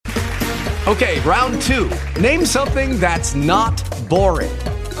Okay, round 2. Name something that's not boring.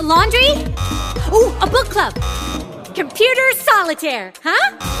 A laundry? Ooh, a book club. Computer solitaire,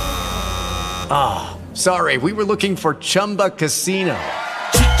 huh? Ah, sorry, we were looking for Chumba Casino.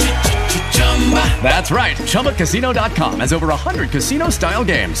 That's right, ChumbaCasino.com has over 100 casino-style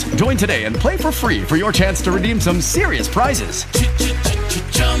games. Join today and play for free for your chance to redeem some serious prizes.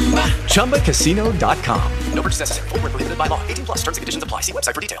 ChumbaCasino.com. No purchase necessary. Void where prohibited by law. 18 plus. Terms and conditions apply. See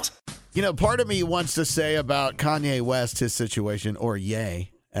website for details. You know, part of me wants to say about Kanye West, his situation, or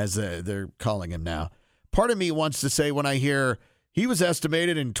Ye, as they're calling him now. Part of me wants to say when I hear he was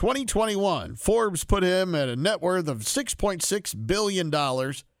estimated in 2021, Forbes put him at a net worth of $6.6 billion,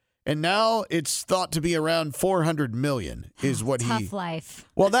 and now it's thought to be around $400 million is what Tough life.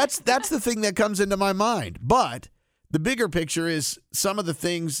 Well, that's the thing that comes into my mind. But the bigger picture is some of the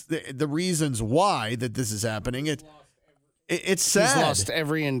things, the reasons why that this is happening. It's sad. He's lost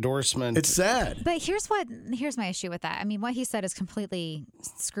every endorsement. It's sad. But here's my issue with that. I mean, what he said is completely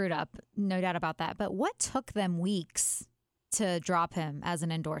screwed up, no doubt about that. But what took them weeks to drop him as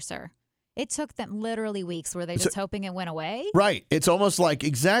an endorser? It took them literally weeks. Were they just hoping it went away? Right. It's almost like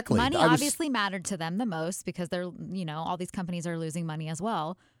exactly. Money obviously mattered to them the most because they're, all these companies are losing money as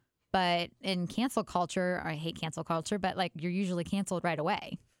well. But in cancel culture, I hate cancel culture, but like you're usually canceled right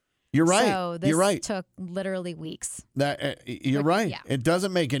away. You're right. So this You're right. took literally weeks. You're right. Yeah. It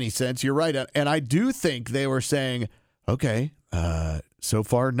doesn't make any sense. You're right. And I do think they were saying, okay, so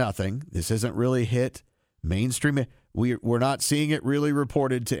far nothing. This hasn't really hit mainstream. We're not seeing it really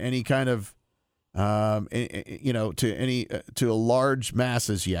reported to any kind of, to a large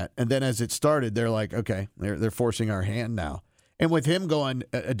masses yet. And then as it started, they're like, okay, they're forcing our hand now. And with him going,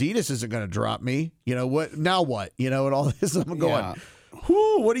 Adidas isn't going to drop me. You know what? Now what? And all this. I'm going,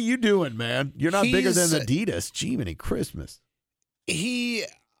 whoo, what are you doing, man? You're not bigger than Adidas. Jiminy Christmas.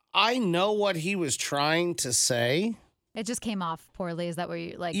 I know what he was trying to say. It just came off poorly. Is that what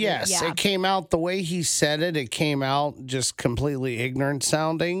you like? Yes, yeah. It came out the way he said it. It came out just completely ignorant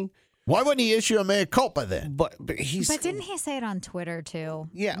sounding. Why wouldn't he issue a mea culpa then? But didn't he say it on Twitter too?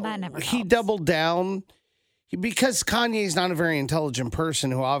 Yeah, that never helps. He doubled down because Kanye's not a very intelligent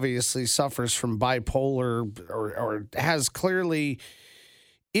person who obviously suffers from bipolar or has clearly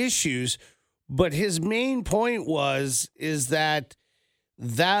issues. But his main point is that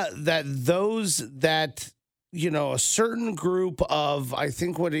those that a certain group of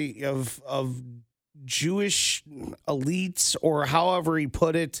of Jewish elites or however he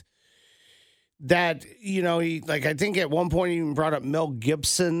put it. That, I think at one point he even brought up Mel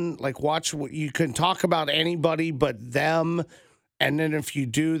Gibson, watch what you can talk about anybody but them. And then if you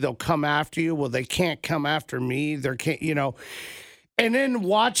do, they'll come after you. Well, they can't come after me. They can't, and then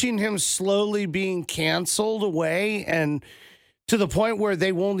watching him slowly being canceled away and to the point where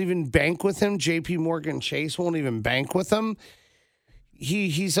they won't even bank with him. JP Morgan Chase won't even bank with him.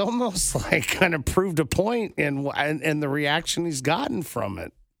 He's almost kind of proved a point in the reaction he's gotten from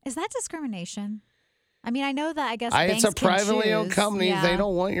it. Is that discrimination? I mean, I know that banks it's a privately owned company. Yeah. They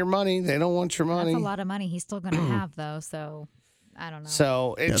don't want your money. They don't want your money. That's a lot of money he's still going to have, though. So I don't know.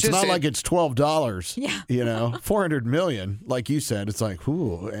 So it's not like it's $12. Yeah. $400 million, like you said. It's like,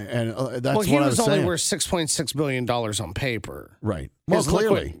 ooh, and that's what he I was only saying. worth $6.6 billion on paper. Right. Well,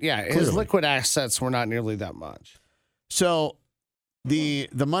 clearly, his liquid assets were not nearly that much. So the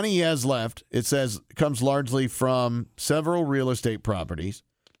money he has left, it says, comes largely from several real estate properties,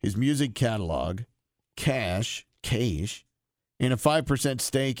 his music catalog, cash, and a 5%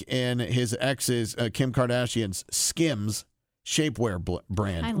 stake in his ex's, Kim Kardashian's Skims shapewear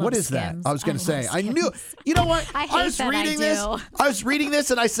brand. What is Skims. that? I was going to say, I knew. You know what? I was reading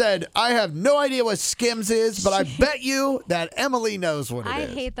this and I said, I have no idea what Skims is, but I bet you that Emily knows what it is.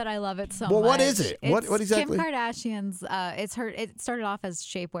 I hate that I love it so much. Well, what is it? What exactly? Kim Kardashian's, it started off as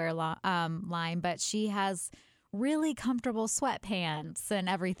shapewear line, but she has really comfortable sweatpants and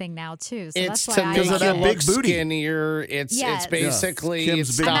everything now too. So it's that's to why make I love you it. look skinnier. It's basically Skims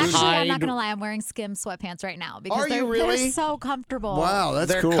it's big to hide. I'm not gonna lie, I'm wearing Skims sweatpants right now because they're so comfortable. Wow, that's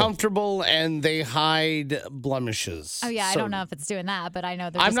they're cool. comfortable and they hide blemishes. Oh yeah, I don't know if it's doing that, but I know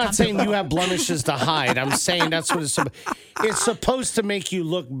they're I'm just not saying you have blemishes to hide. I'm saying that's what it's supposed to make you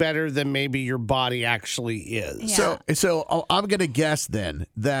look better than maybe your body actually is. Yeah. So I'm gonna guess then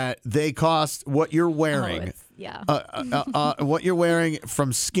that they cost what you're wearing. What you're wearing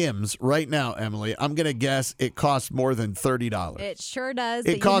from Skims right now, Emily, I'm going to guess it costs more than $30. It sure does.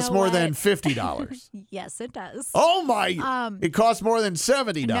 It costs more than $50. Yes, it does. Oh, my. It costs more than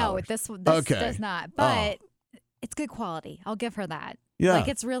 $70. No, this does not. But it's good quality. I'll give her that. Yeah. Like,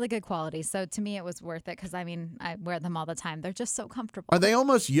 it's really good quality. So to me, it was worth it because, I mean, I wear them all the time. They're just so comfortable. Are they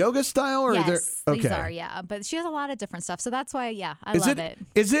almost yoga style? Or yes, they're, these okay. are, yeah. But she has a lot of different stuff. So that's why, yeah, I love it.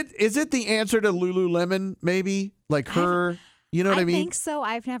 Is it the answer to Lululemon, maybe? Like her, you know what I mean? I think so.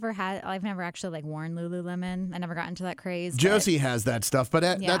 I've never actually like worn Lululemon. I never got into that craze. Josie has that stuff, but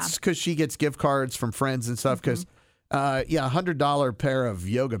that's because she gets gift cards from friends and stuff because, $100 pair of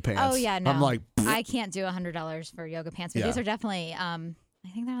yoga pants. Oh, yeah, no. I'm like, I can't do $100 for yoga pants, but these are definitely, I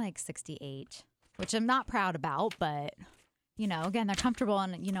think they're like 68, which I'm not proud about, but, again, they're comfortable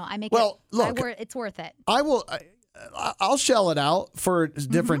and, I make it's worth it. I'll shell it out for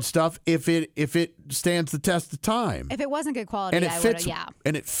different stuff if it stands the test of time. If it wasn't good quality, and I would, yeah.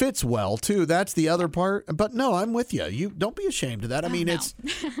 And it fits well too. That's the other part. But no, I'm with you. You don't be ashamed of that. I mean, it's.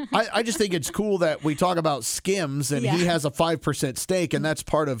 I just think it's cool that we talk about Skims and he has a 5% stake, and that's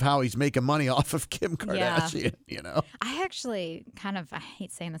part of how he's making money off of Kim Kardashian. I actually I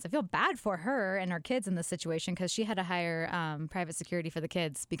hate saying this. I feel bad for her and her kids in this situation because she had to hire private security for the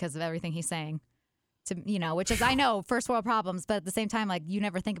kids because of everything he's saying. Which is, I know, first world problems, but at the same time, like, you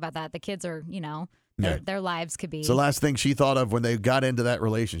never think about that. The kids are, their lives could be. It's the last thing she thought of when they got into that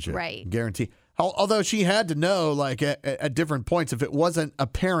relationship. Right. Guarantee. Although she had to know, like, at different points, if it wasn't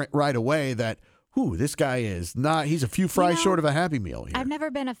apparent right away that, this guy is not, he's a few fries short of a Happy Meal here. I've never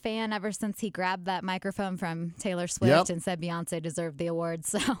been a fan ever since he grabbed that microphone from Taylor Swift and said Beyonce deserved the award.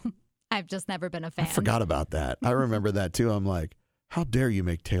 So I've just never been a fan. I forgot about that. I remember that, too. I'm like, how dare you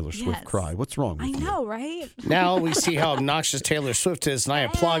make Taylor Swift cry? What's wrong with you? I know, right? Now we see how obnoxious Taylor Swift is, and I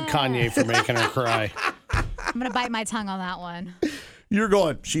applaud Kanye for making her cry. I'm going to bite my tongue on that one. You're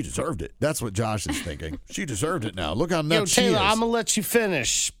going, she deserved it. That's what Josh is thinking. She deserved it now. Look how nuts Taylor, she is. I'm going to let you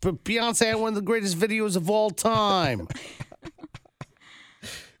finish. But Beyonce had one of the greatest videos of all time.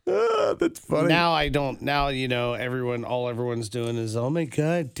 That's funny. Now everyone's doing is, oh my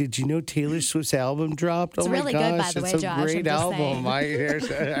God, did you know Taylor Swift's album dropped? It's oh my really gosh, good, by the way, it's Josh. a great album.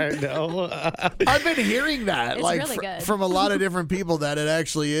 I know. I've been hearing that It's really good. from a lot of different people that it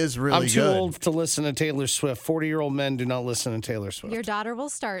actually is really good. I'm too old to listen to Taylor Swift. 40-year-old men do not listen to Taylor Swift. Your daughter will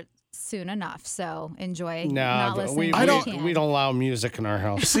start soon enough, so enjoy No, not listening. we don't allow music in our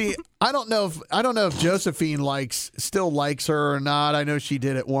house. See, I don't know if Josephine still likes her or not. I know she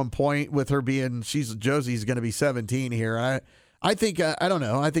did at one point with her being Josie's going to be 17 here. I think I don't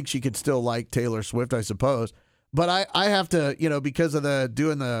know. I think she could still like Taylor Swift, I suppose. But I have to, because of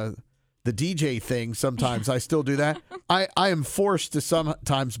doing the DJ thing, sometimes I still do that. I am forced to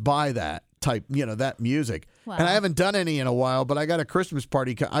sometimes buy that type, that music. Wow. And I haven't done any in a while, but I got a Christmas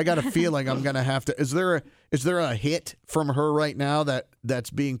party. I got a feeling I'm going to have to. Is there a hit from her right now that's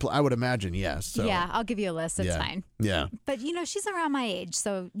being played? I would imagine yes. So. Yeah, I'll give you a list. It's fine. Yeah. But, she's around my age,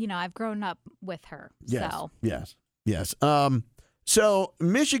 so, I've grown up with her. Yes. So. Yes. So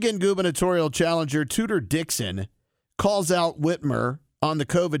Michigan gubernatorial challenger Tudor Dixon calls out Whitmer on the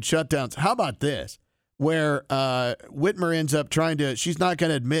COVID shutdowns. How about this? Where Whitmer ends up she's not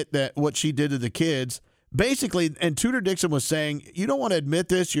going to admit that what she did to the kids. Basically, and Tudor Dixon was saying, you don't want to admit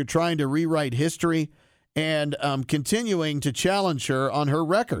this. You're trying to rewrite history, and continuing to challenge her on her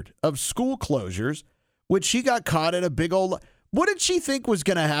record of school closures, which she got caught in a big old. What did she think was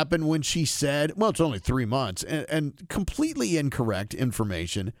going to happen when she said, well, it's only 3 months, and completely incorrect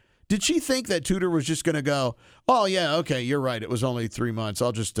information? Did she think that Tudor was just going to go, oh, yeah, okay, you're right. It was only 3 months.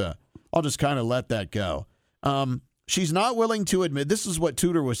 I'll just kind of let that go. She's not willing to admit. This is what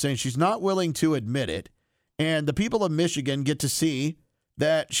Tudor was saying. She's not willing to admit it. And the people of Michigan get to see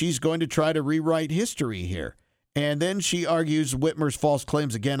that she's going to try to rewrite history here. And then she argues Whitmer's false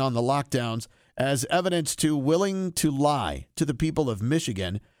claims again on the lockdowns as evidence to willing to lie to the people of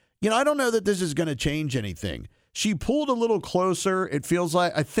Michigan. I don't know that this is going to change anything. She pulled a little closer, it feels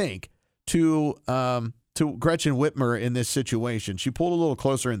like, I think, to Gretchen Whitmer in this situation. She pulled a little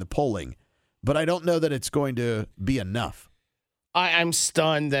closer in the polling, but I don't know that it's going to be enough. I'm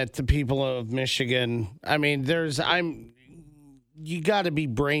stunned that the people of Michigan, you got to be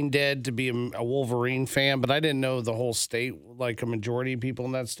brain dead to be a Wolverine fan, but I didn't know the whole state, like a majority of people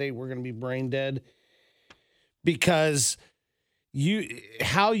in that state were going to be brain dead because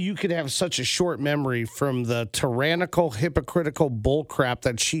how you could have such a short memory from the tyrannical, hypocritical bullcrap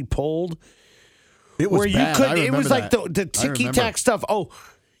that she pulled. It was bad. It was like the ticky-tack stuff. Oh,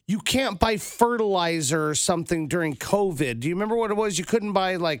 you can't buy fertilizer or something during COVID. Do you remember what it was? You couldn't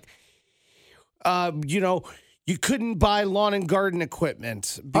buy You couldn't buy lawn and garden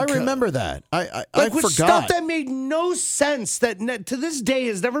equipment. I remember that. I forgot. Stuff that made no sense that to this day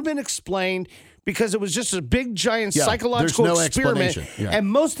has never been explained because it was just a big, giant psychological experiment. Yeah. And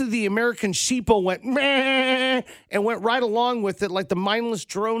most of the American sheeple went meh and went right along with it like the mindless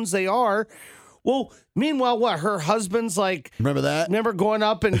drones they are. Well, meanwhile, what? Her husband's like... Remember that? Remember going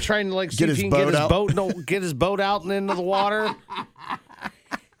up and trying to like see if he can get his boat out and into the water?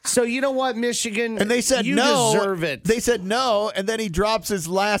 So you know what, Michigan? And they said you no. deserve it. They said no, and then he drops his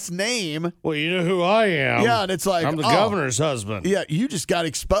last name. Well, you know who I am. Yeah, and it's like... I'm the governor's husband. Yeah, you just got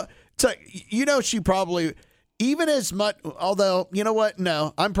exposed. It's like, she probably... Even as much... Although, you know what?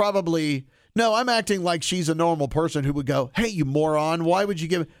 No, I'm acting like she's a normal person who would go, hey, you moron, why would you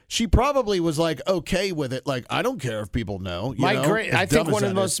give... She probably was like okay with it. Like, I don't care if people know. I think one of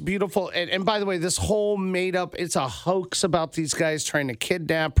the most beautiful... And by the way, this whole made up... It's a hoax about these guys trying to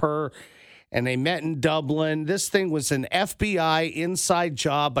kidnap her. And they met in Dublin. This thing was an FBI inside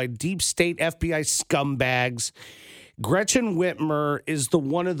job by deep state FBI scumbags. Gretchen Whitmer is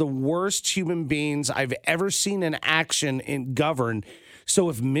one of the worst human beings I've ever seen in action and govern. So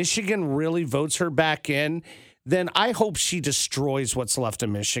if Michigan really votes her back in, then I hope she destroys what's left of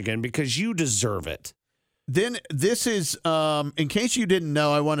Michigan because you deserve it. Then this is, in case you didn't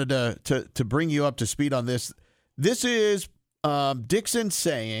know, I wanted to bring you up to speed on this. This is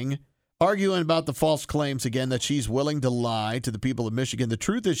Dixon arguing about the false claims again that she's willing to lie to the people of Michigan. The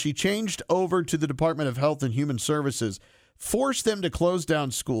truth is she changed over to the Department of Health and Human Services, forced them to close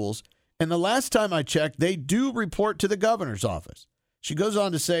down schools, and the last time I checked, they do report to the governor's office. She goes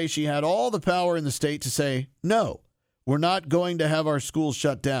on to say she had all the power in the state to say, no, we're not going to have our schools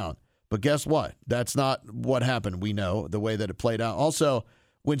shut down. But guess what? That's not what happened. We know the way that it played out. Also,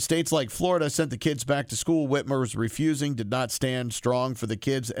 when states like Florida sent the kids back to school, Whitmer was refusing, did not stand strong for the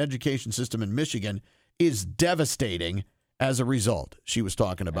kids. Education system in Michigan is devastating as a result, she was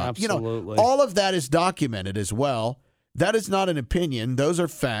talking about. Absolutely. All of that is documented as well. That is not an opinion. Those are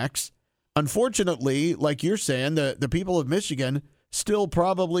facts. Unfortunately, like you're saying, the people of Michigan still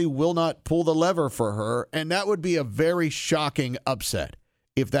probably will not pull the lever for her, and that would be a very shocking upset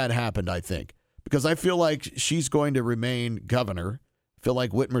if that happened, I think, because I feel like she's going to remain governor. I feel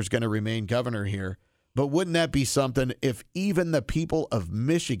like Whitmer's going to remain governor here, but wouldn't that be something if even the people of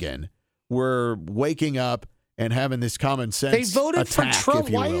Michigan were waking up and having this common sense They voted for attack, Trump.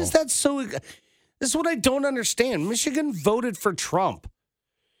 if you Why will? is that so? This is what I don't understand. Michigan voted for Trump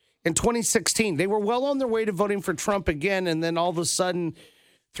in 2016. They were well on their way to voting for Trump again, and then all of a sudden,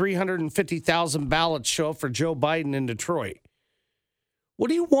 350,000 ballots show up for Joe Biden in Detroit. What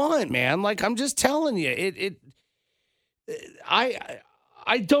do you want, man? Like, I'm just telling you,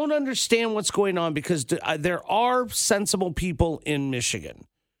 I don't understand what's going on because there are sensible people in Michigan.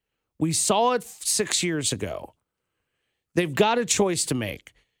 We saw it 6 years ago. They've got a choice to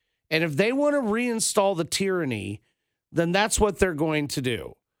make. And if they want to reinstall the tyranny, then that's what they're going to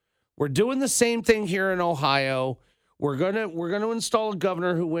do. We're doing the same thing here in Ohio. We're gonna install a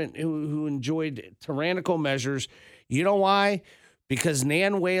governor who enjoyed tyrannical measures. You know why? Because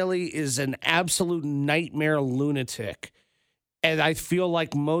Nan Whaley is an absolute nightmare lunatic. And I feel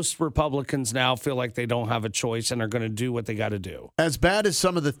like most Republicans now feel like they don't have a choice and are going to do what they got to do. As bad as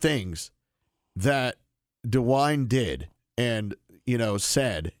some of the things that DeWine did and,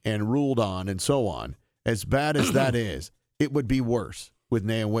 said and ruled on and so on, as bad as that is, it would be worse with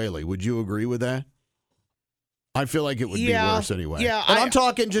Nan Whaley. Would you agree with that? I feel like it would be worse anyway. Yeah, and I'm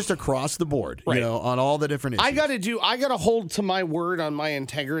talking just across the board, right. On all the different issues. I got to hold to my word on my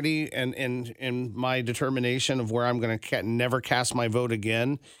integrity and my determination of where I'm going to never cast my vote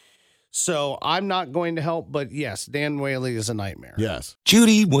again. So I'm not going to help, but yes, Dan Whaley is a nightmare. Yes.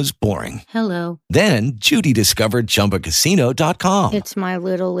 Judy was boring. Hello. Then Judy discovered ChumbaCasino.com. It's my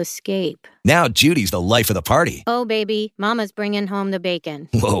little escape. Now Judy's the life of the party. Oh, baby, mama's bringing home the bacon.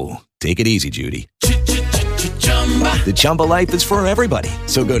 Whoa, take it easy, Judy. The Chumba life is for everybody.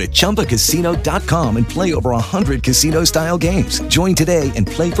 So go to ChumbaCasino.com and play over 100 casino-style games. Join today and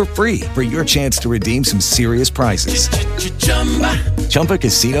play for free for your chance to redeem some serious prizes.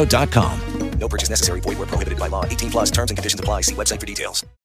 ChumbaCasino.com. No purchase necessary. Void where prohibited by law. 18+ terms and conditions apply. See website for details.